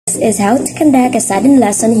is how to conduct a sudden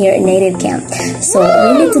lesson here in Native Camp. So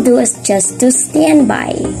all you need to do is just to stand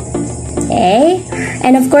by. Okay?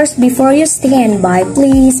 And of course, before you stand by,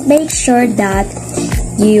 please make sure that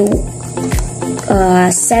you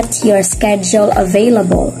set your schedule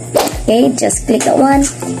available. Okay? Just click that one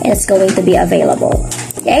and it's going to be available.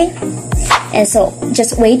 Okay? And so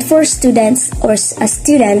just wait for students or a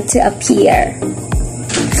student to appear.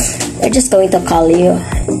 They're just going to call you.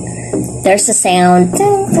 There's a sound,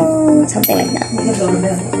 something like that.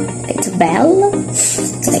 It's a bell,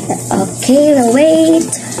 like that. Okay, wait.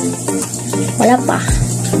 Wala pa.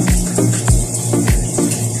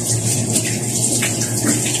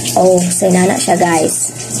 Oh, so nana siya,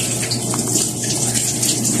 guys.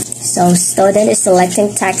 So student is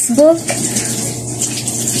selecting textbook.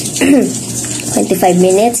 25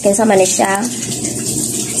 minutes. Kinsa man ni siya?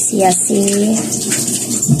 Siya si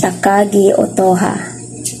Takagi Otoha.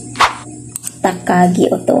 Takagi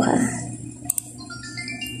Otoha.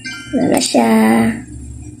 Nana siya.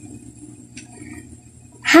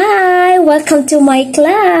 Hi, welcome to my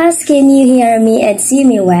class. Can you hear me and see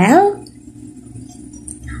me well?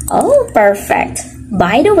 Oh, perfect.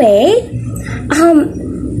 By the way,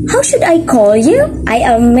 how should I call you? I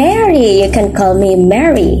am Mary. You can call me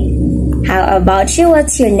Mary. How about you?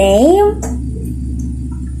 What's your name?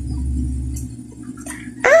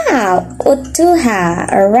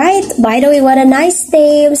 Utuha. Alright. By the way, what a nice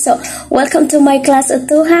name. So, welcome to my class,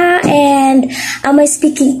 Utuha. And am I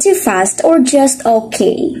speaking too fast or just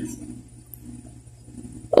okay?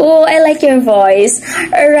 Oh, I like your voice.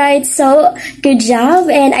 Alright, so good job.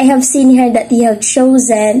 And I have seen here that you have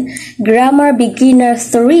chosen Grammar Beginner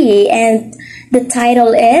 3. And the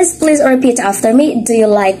title is, please repeat after me. Do you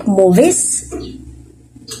like movies?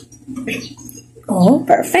 Oh,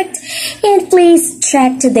 perfect. And please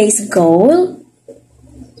check today's goal.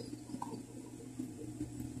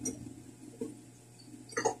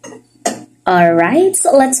 Alright,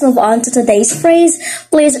 so let's move on to today's phrase.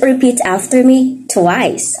 Please repeat after me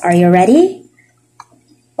twice. Are you ready?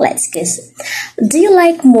 Let's go. Do you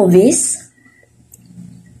like movies?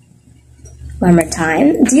 One more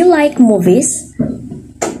time. Do you like movies?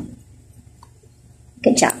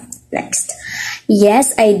 Good job. Next.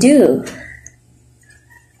 Yes, I do.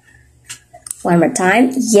 One more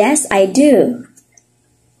time. Yes, I do.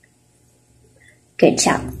 Good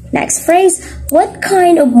job. Next phrase. What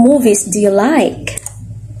kind of movies do you like?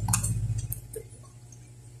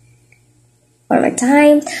 One more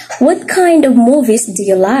time. What kind of movies do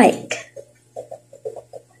you like?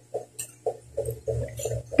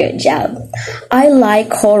 Good job. I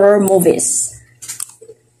like horror movies.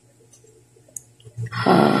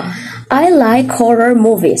 I like horror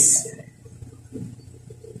movies.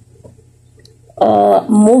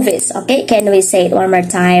 Movies. Okay, can we say it one more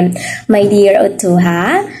time? My dear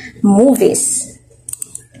Utuha, movies.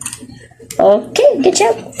 Okay, good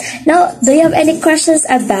job. Now, do you have any questions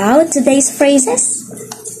about today's phrases?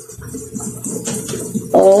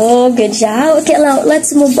 Oh, good job. Okay, now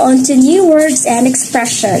let's move on to new words and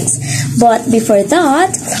expressions. But before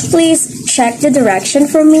that, please check the direction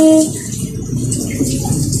for me.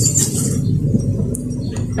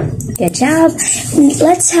 Good job.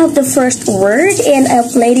 Let's have the first word and I'll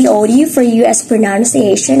play the audio for you as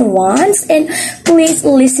pronunciation once. And please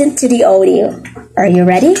listen to the audio. Are you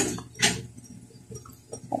ready?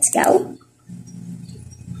 Let's go.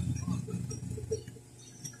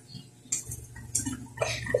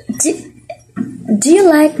 Do you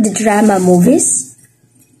like the drama movies?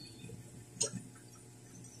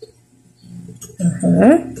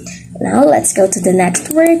 Now let's go to the next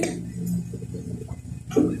word.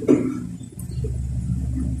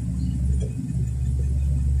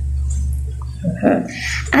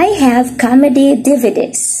 I have comedy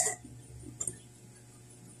DVDs.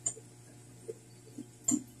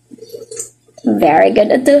 Very good,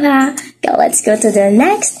 Utuha. Okay, let's go to the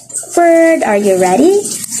next word. Are you ready?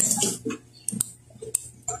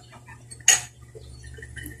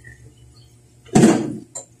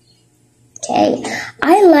 Okay.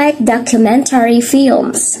 I like documentary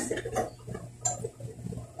films.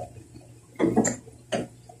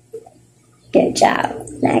 Good job.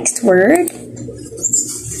 Next word.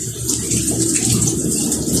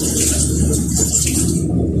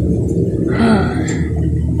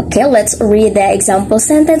 Okay, let's read the example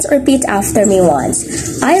sentence. Repeat after me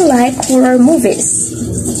once. I like horror movies.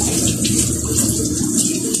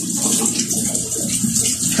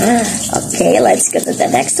 Okay, let's go to the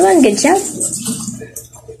next one. Good job.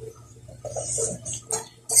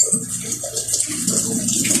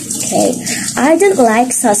 Okay, I don't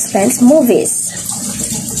like suspense movies.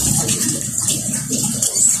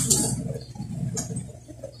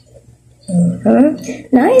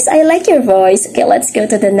 Nice, I like your voice. Okay, let's go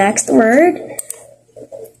to the next word.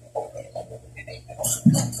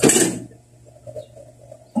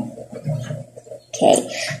 Okay,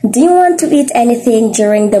 do you want to eat anything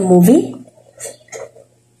during the movie?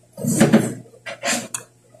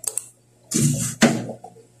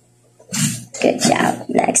 Good job.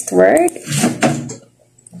 Next word.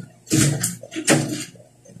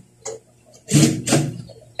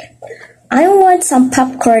 I want some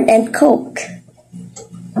popcorn and Coke.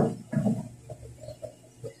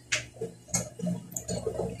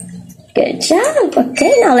 Good job.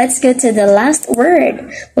 Okay, now let's go to the last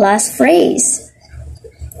word, last phrase.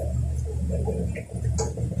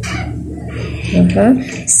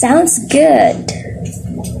 Sounds good.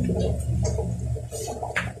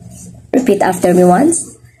 Repeat after me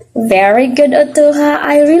once. Very good, Otuha.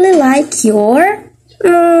 I really like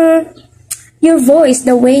your voice,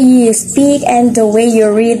 the way you speak and the way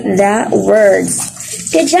you read the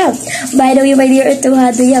words. Good job. By the way, my dear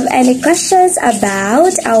Otuha, do you have any questions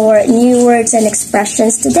about our new words and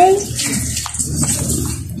expressions today?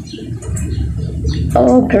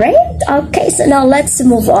 Oh, great. Okay, so now let's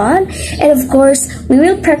move on. And of course, we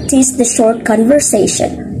will practice the short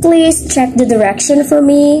conversation. Please check the direction for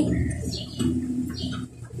me.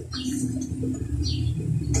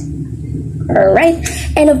 Alright,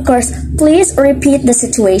 and of course, please repeat the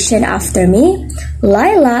situation after me.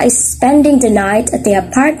 Lila is spending the night at the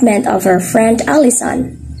apartment of her friend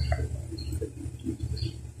Allison.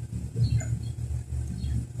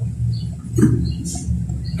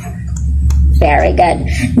 Very good.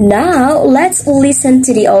 Now, let's listen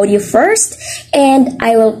to the audio first, and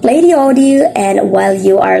I will play the audio and while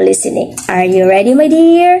you are listening. Are you ready, my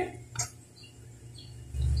dear?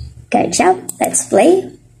 Good job. Let's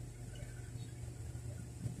play.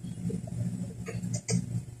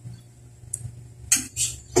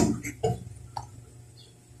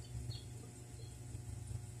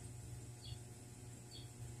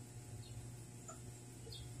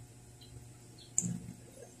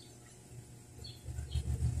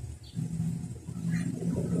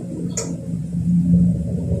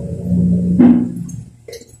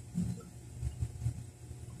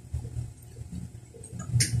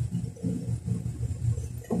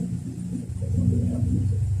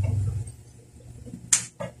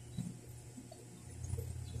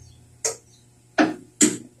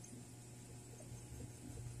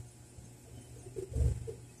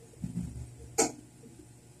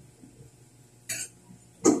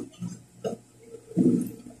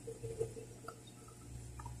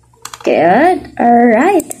 Good.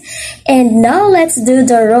 Alright. And now let's do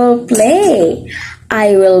the role play.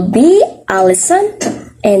 I will be Allison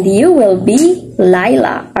and you will be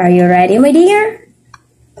Lila. Are you ready, my dear?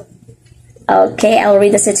 Okay, I'll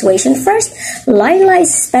read the situation first. Lila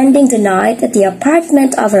is spending the night at the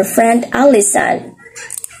apartment of her friend Allison.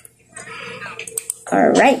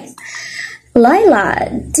 Alright. Lila,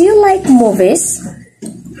 do you like movies?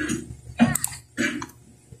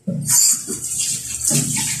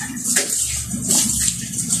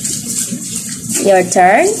 Your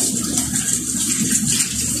turn.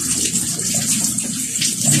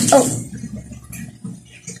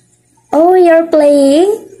 Oh, you're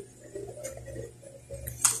playing?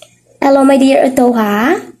 Hello, my dear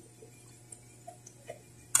Otoha.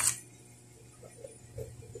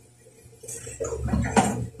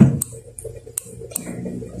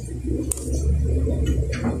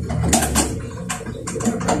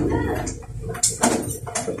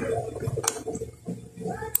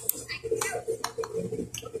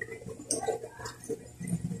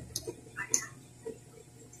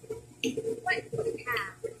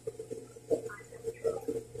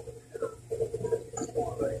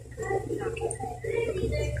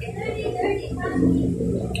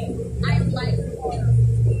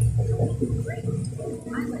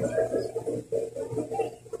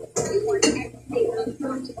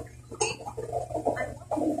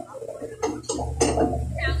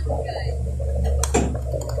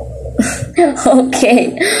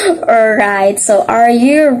 Okay, alright, so are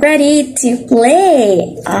you ready to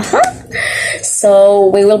play? So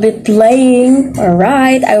we will be playing.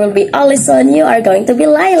 Alright, I will be Allison, you are going to be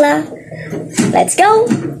Lila. Let's go.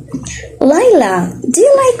 Lila, do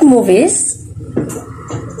you like movies?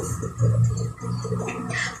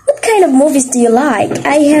 What kind of movies do you like?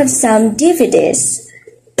 I have some DVDs.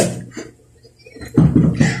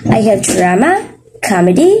 I have drama,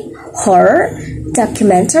 comedy, horror,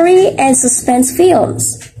 documentary, and suspense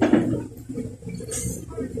films.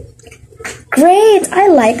 Great, I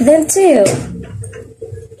like them too.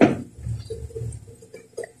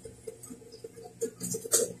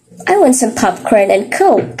 I want some popcorn and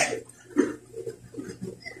Coke.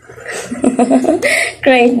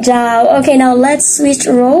 Great job. Okay, now let's switch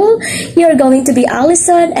role. You're going to be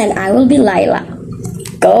Allison and I will be Lila.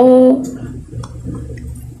 Go.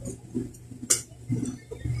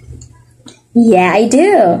 Yeah, I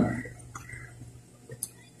do.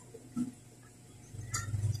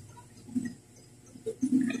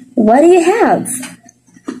 What do you have?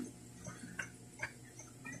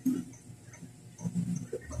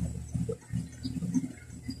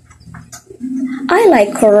 I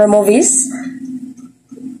like horror movies.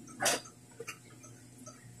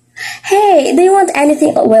 Hey, do you want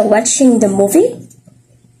anything while watching the movie?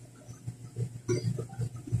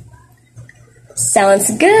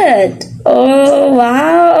 Sounds good. Oh,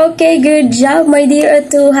 wow. Okay, good job, my dear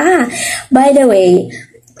Atuha. By the way,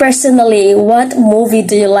 personally, what movie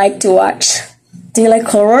do you like to watch? Do you like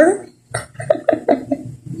horror?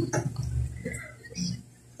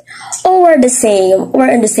 Oh, we're the same. We're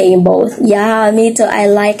in the same boat. Yeah, me too. I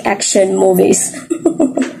like action movies.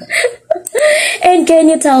 And can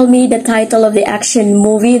you tell me the title of the action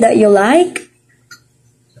movie that you like?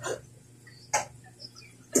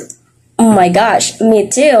 Oh my gosh, me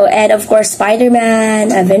too. And of course,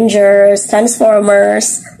 Spider-Man, Avengers,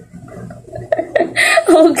 Transformers.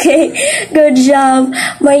 Okay, good job.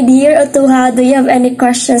 My dear Atuha, do you have any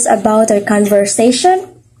questions about our conversation?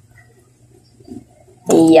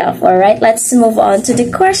 Yeah, alright, let's move on to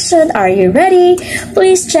the question. Are you ready?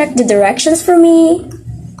 Please check the directions for me.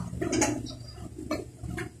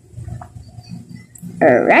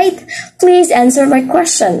 Alright, please answer my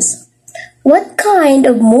questions. What kind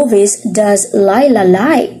of movies does Lila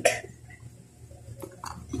like?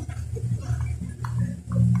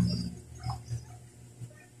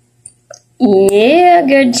 Yeah,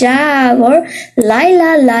 good job. Or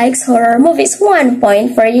Lila likes horror movies. 1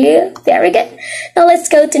 point for you. Very good. Now let's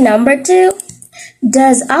go to number 2.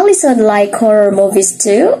 Does Allison like horror movies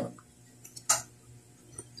too?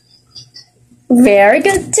 Very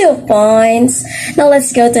good. 2 points. Now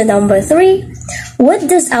let's go to number 3. What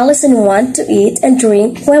does Allison want to eat and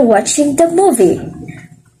drink while watching the movie?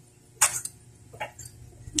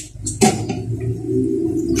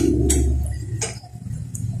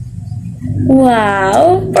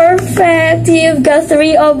 Wow, perfect. You've got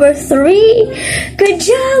 3/3. Good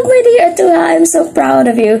job, my dear Atuha. I'm so proud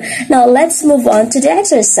of you. Now let's move on to the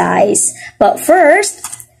exercise. But first,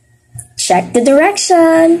 check the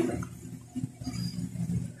direction.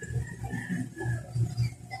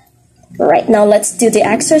 Right, now let's do the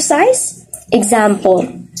exercise. Example.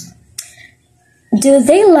 Do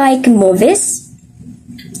they like movies?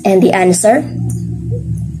 And the answer?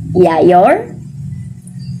 Yeah, your?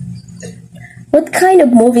 What kind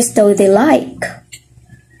of movies do they like?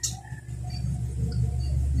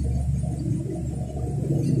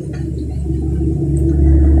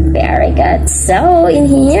 Very good. So in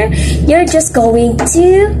here, you're just going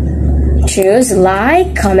to choose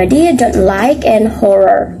like, comedy, don't like, and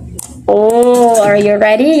horror. Oh, are you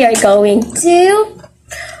ready? You're going to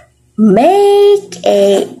make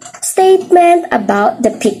a statement about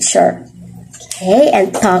the picture. Okay,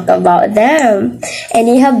 and talk about them. And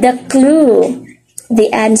you have the clue, the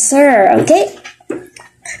answer, okay?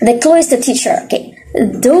 The clue is the teacher, okay?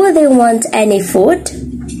 Do they want any food?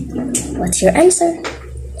 What's your answer?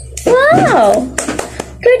 Wow!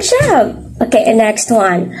 Good job! Okay, and next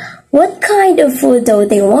one. What kind of food do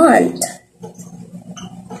they want?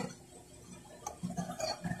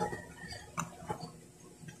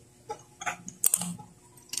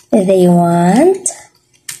 They want...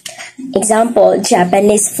 Example,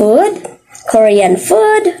 Japanese food, Korean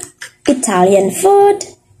food, Italian food.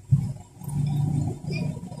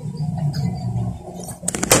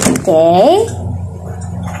 Okay.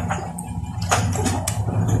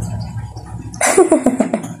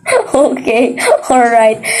 Okay,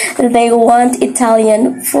 alright. They want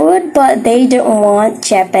Italian food, but they don't want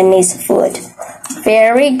Japanese food.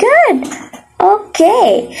 Very good.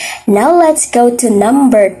 Okay, now let's go to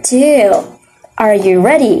number 2. Are you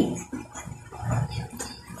ready?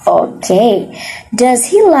 Okay. Does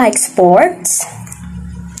he like sports?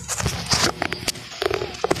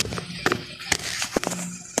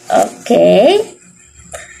 Okay.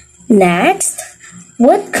 Next,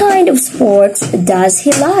 what kind of sports does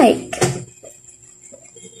he like?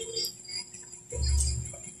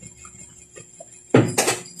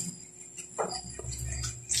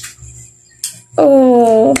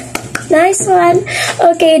 Oh, nice one.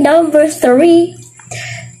 Okay, number 3.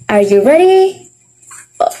 Are you ready?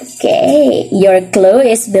 Okay, your clue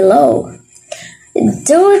is below.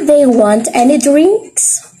 Do they want any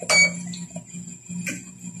drinks?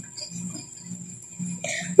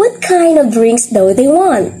 What kind of drinks do they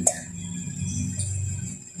want?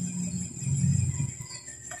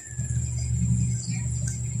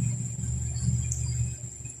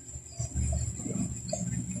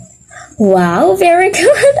 Wow, very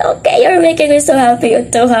good. Okay, you're making me so happy,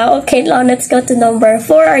 Utuha. Okay, now let's go to number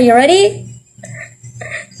 4. Are you ready?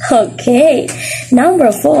 Okay,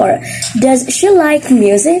 number 4. Does she like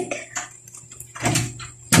music?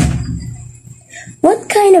 What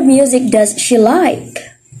kind of music does she like?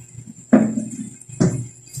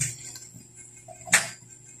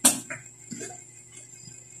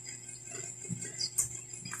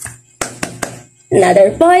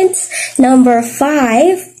 Another point. Number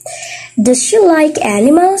 5. Does she like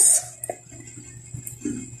animals?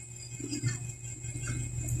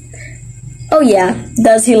 Oh yeah,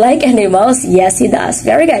 does he like animals? Yes, he does.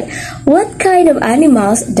 Very good. What kind of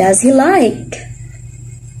animals does he like?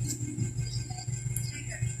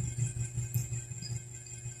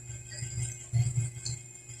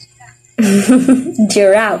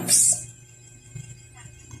 Giraffes.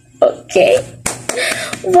 Okay.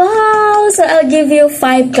 Wow, so I'll give you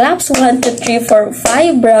 5 claps. 1, 2, 3, 4,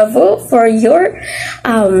 5. Bravo for your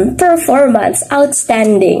performance.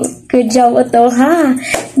 Outstanding. Good job, Otoha.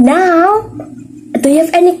 Now, do you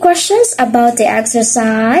have any questions about the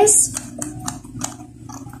exercise?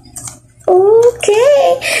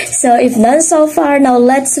 Okay, so if none so far, now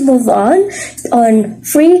let's move on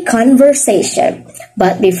free conversation.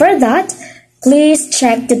 But before that, please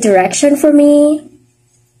check the direction for me.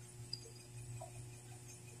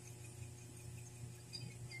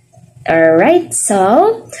 Alright,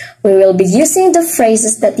 so we will be using the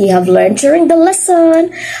phrases that you have learned during the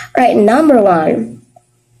lesson. Alright, number 1.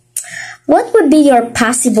 What would be your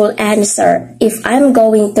possible answer if I'm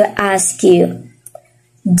going to ask you,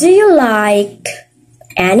 do you like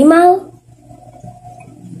animal?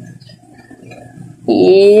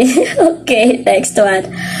 Yeah, okay, next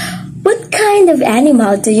one. What kind of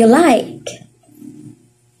animal do you like?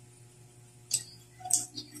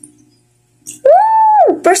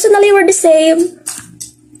 Personally, we're the same.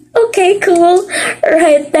 Okay, cool.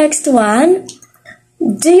 Right, next one.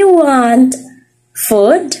 Do you want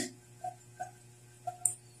food?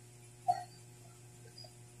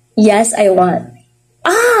 Yes, I want.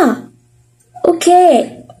 Ah,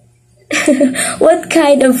 okay. What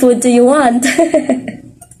kind of food do you want?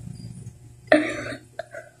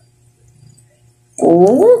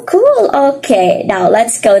 Oh, cool. Okay, now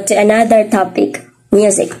let's go to another topic.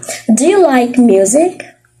 Music. Do you like music?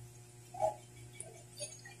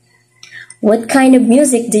 What kind of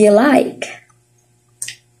music do you like?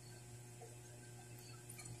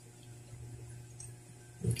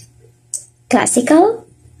 Classical?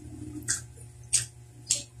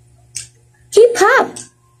 Hip hop?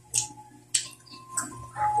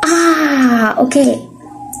 Ah, okay.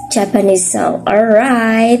 Japanese song.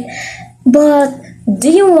 Alright. But do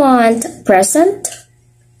you want present?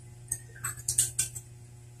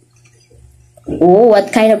 Oh,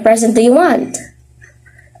 what kind of present do you want?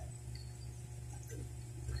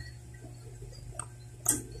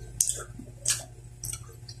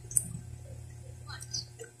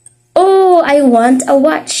 Oh, I want a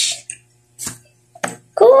watch.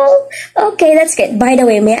 Cool. Okay, that's good. By the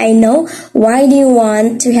way, may I know why do you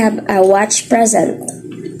want to have a watch present?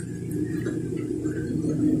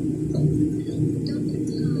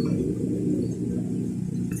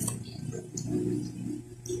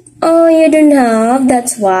 Oh, you don't have?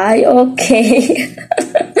 That's why? Okay.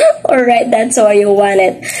 Alright, that's why you want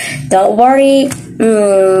it. Don't worry.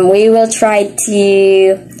 We will try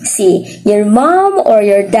to see. Your mom or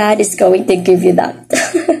your dad is going to give you that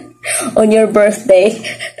on your birthday.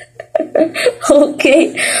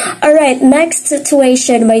 Okay. Alright, next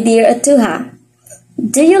situation, my dear Atuha.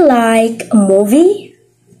 Do you like a movie?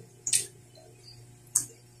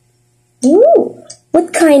 Ooh,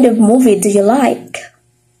 what kind of movie do you like?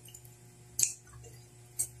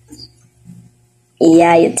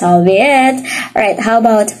 Yeah, you told me it. Alright, how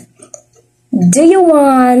about, do you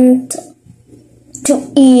want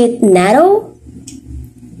to eat natto?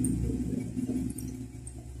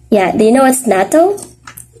 Yeah, do you know what's natto?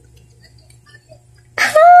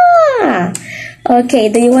 Ah! Okay,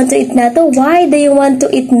 do you want to eat natto? Why do you want to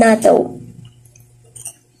eat natto?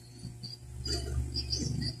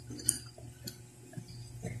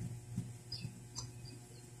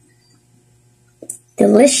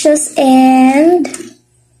 Delicious and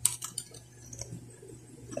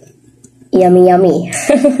yummy yummy.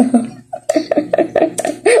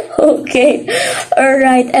 Okay,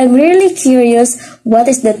 alright, I'm really curious what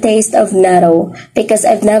is the taste of natto because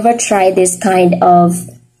I've never tried this kind of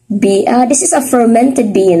this is a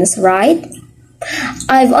fermented beans, right?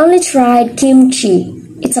 I've only tried kimchi.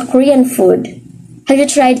 It's a Korean food. Have you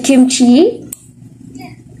tried kimchi?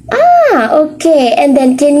 Ah, okay. And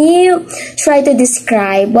then can you try to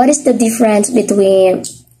describe what is the difference between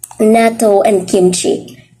natto and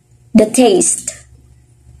kimchi. The taste.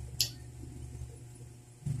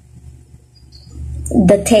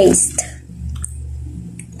 The taste.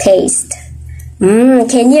 Taste.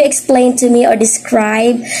 Can you explain to me or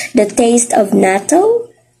describe the taste of natto?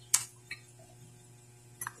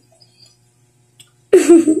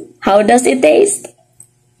 How does it taste?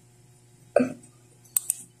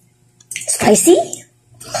 Spicy?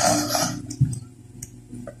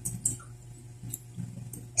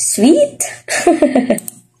 Sweet?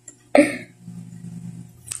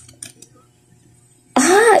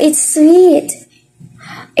 It's sweet.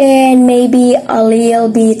 And maybe a little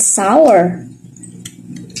bit sour.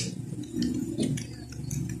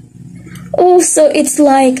 Oh, so it's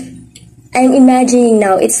like, I'm imagining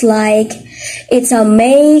now, it's like, it's a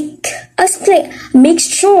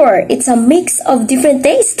mixture. It's a mix of different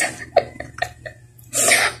taste.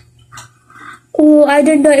 Oh, I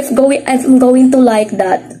don't know if I'm going to like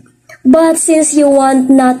that. But since you want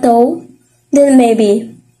natto, then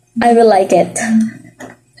maybe I will like it.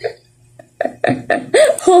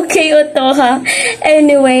 Okay, Otoha.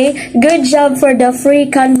 Anyway, good job for the free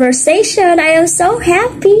conversation. I am so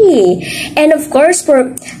happy. And of course,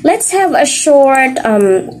 let's have a short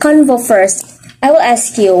convo first. I will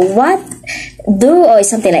ask you, or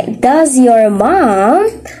something like, does your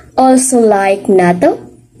mom also like natto?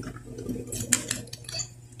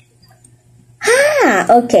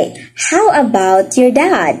 Okay. How about your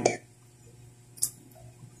dad?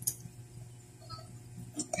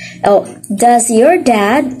 Oh, does your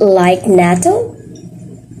dad like natto?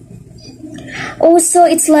 Oh, so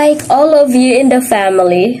it's like all of you in the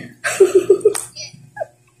family.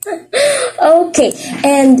 Okay,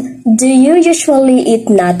 and do you usually eat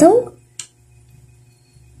natto?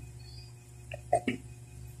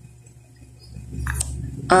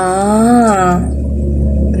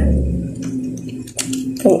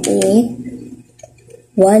 You eat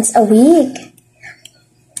once a week.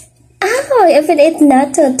 If it eat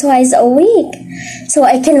natto twice a week. So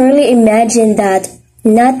I can really imagine that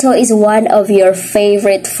natto is one of your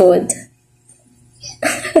favorite food.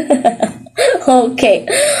 Okay.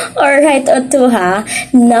 Alright, Otuha.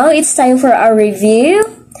 Now it's time for our review.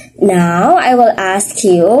 Now I will ask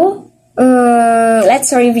you,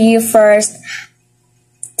 let's review first.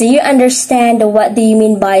 Do you understand what do you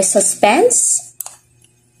mean by suspense?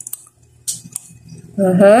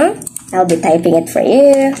 I'll be typing it for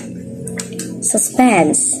you.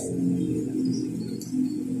 Suspense.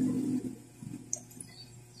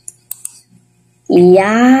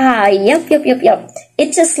 Yeah, yep.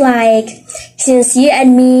 It's just like, since you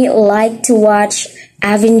and me like to watch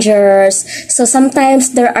Avengers, so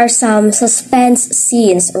sometimes there are some suspense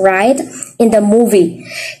scenes, right? In the movie.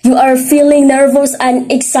 You are feeling nervous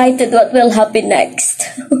and excited what will happen next.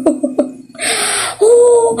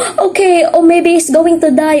 Oh, okay. Oh, maybe he's going to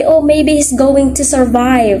die. Oh, maybe he's going to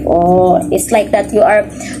survive. Oh, it's like that. You are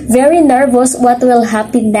very nervous what will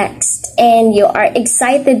happen next. And you are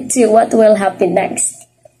excited to what will happen next.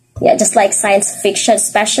 Yeah, just like science fiction,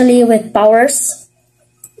 especially with powers.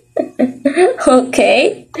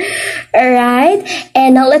 Okay. Alright.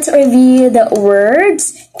 And now let's review the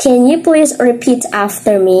words. Can you please repeat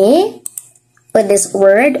after me with this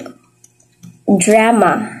word?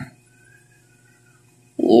 Drama.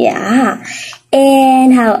 Yeah.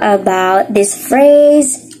 And how about this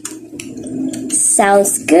phrase?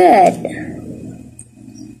 Sounds good.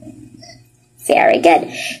 Very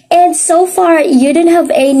good. And so far, you didn't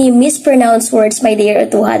have any mispronounced words, my dear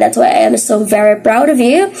Otuha. That's why I am so very proud of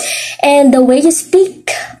you. And the way you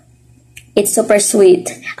speak, it's super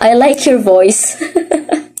sweet. I like your voice.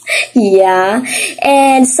 Yeah.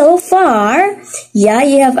 And so far, yeah,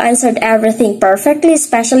 you have answered everything perfectly,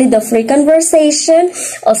 especially the free conversation,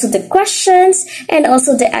 also the questions, and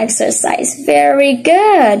also the exercise. Very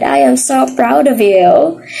good. I am so proud of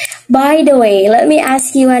you. By the way, let me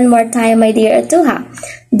ask you one more time, my dear Otuha.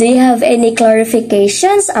 Do you have any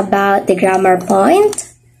clarifications about the grammar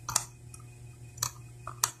point?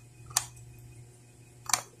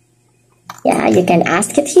 Yeah, you can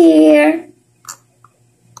ask it here.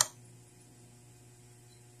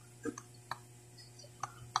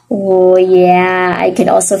 Oh yeah, I can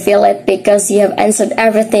also feel it because you have answered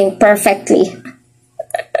everything perfectly.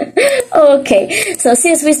 Okay, so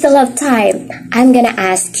since we still have time, I'm gonna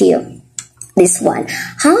ask you this one.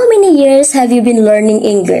 How many years have you been learning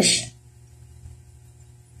English?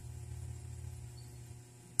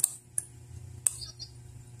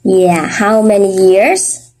 Yeah, how many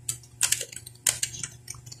years?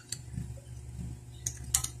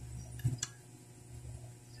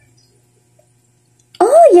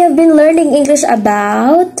 Oh, you have been learning English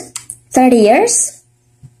about 30 years?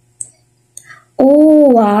 Oh,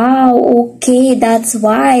 wow. Okay, that's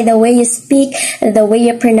why the way you speak, the way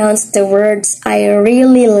you pronounce the words, I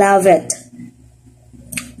really love it.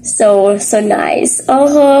 So nice.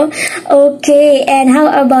 Okay, and how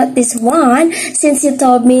about this one? Since you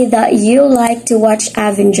told me that you like to watch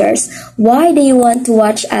Avengers, why do you want to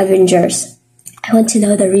watch Avengers? I want to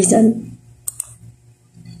know the reason.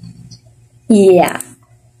 Yeah.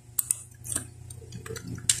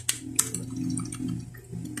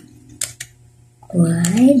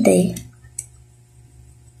 Why they?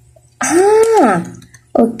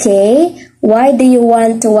 Okay. Why do you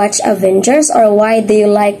want to watch Avengers, or why do you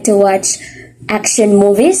like to watch action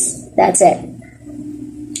movies? That's it.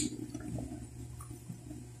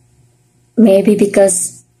 Maybe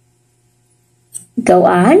because, go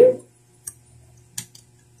on.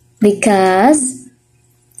 Because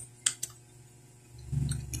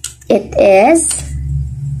it is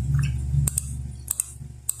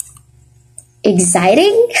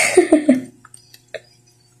exciting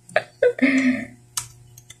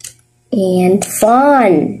and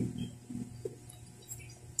fun.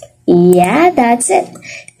 Yeah, that's it.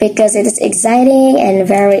 Because it is exciting and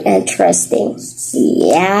very interesting.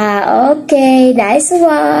 Yeah, okay, nice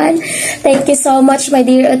one. Thank you so much, my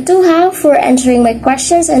dear Atuha, for answering my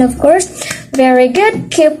questions. And of course, very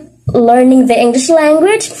good. Keep learning the English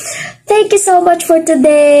language. Thank you so much for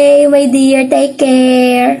today, my dear. Take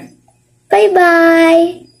care.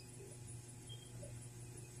 Bye-bye.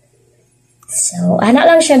 So,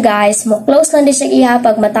 anak lang siya guys. Mo-close lang din siya iha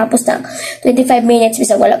pag matapos na 25 minutes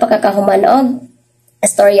bisag wala pa kakahuman og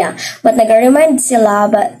istorya. But nag-remind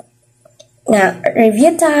sila but nga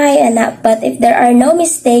review tayo and but if there are no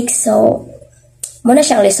mistakes, so muna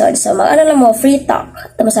siyang lisod. So, mag-ano lang mo, free talk.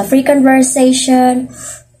 Tapos sa free conversation,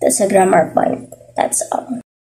 tapos sa grammar point. That's all.